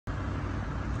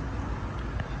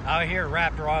Out here at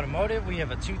Raptor Automotive, we have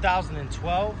a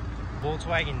 2012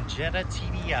 Volkswagen Jetta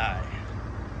TDI.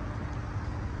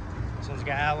 This one's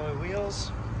got alloy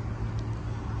wheels,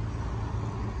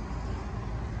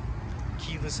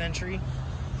 keyless entry.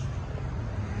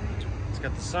 It's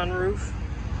got the sunroof.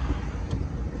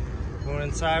 Going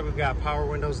inside, we've got power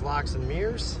windows, locks, and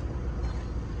mirrors.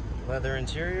 Leather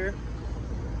interior.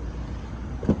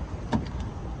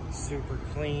 Super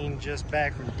clean, just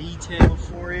back from detail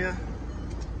for you.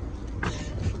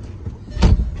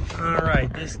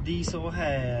 Alright, this diesel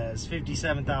has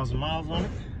 57,000 miles on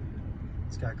it.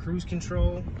 It's got cruise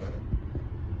control,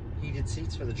 heated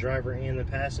seats for the driver and the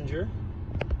passenger.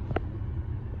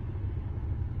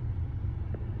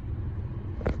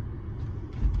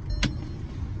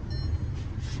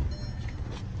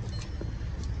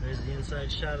 There's the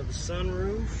inside shot of the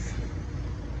sunroof.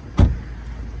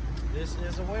 This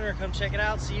is a winner. Come check it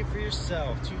out, see it for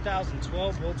yourself.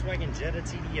 2012 Volkswagen Jetta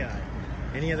TDI.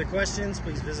 Any other questions,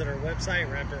 please visit our website,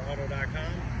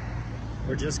 raptorauto.com,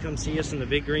 or just come see us in the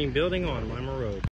big green building on Lima Road.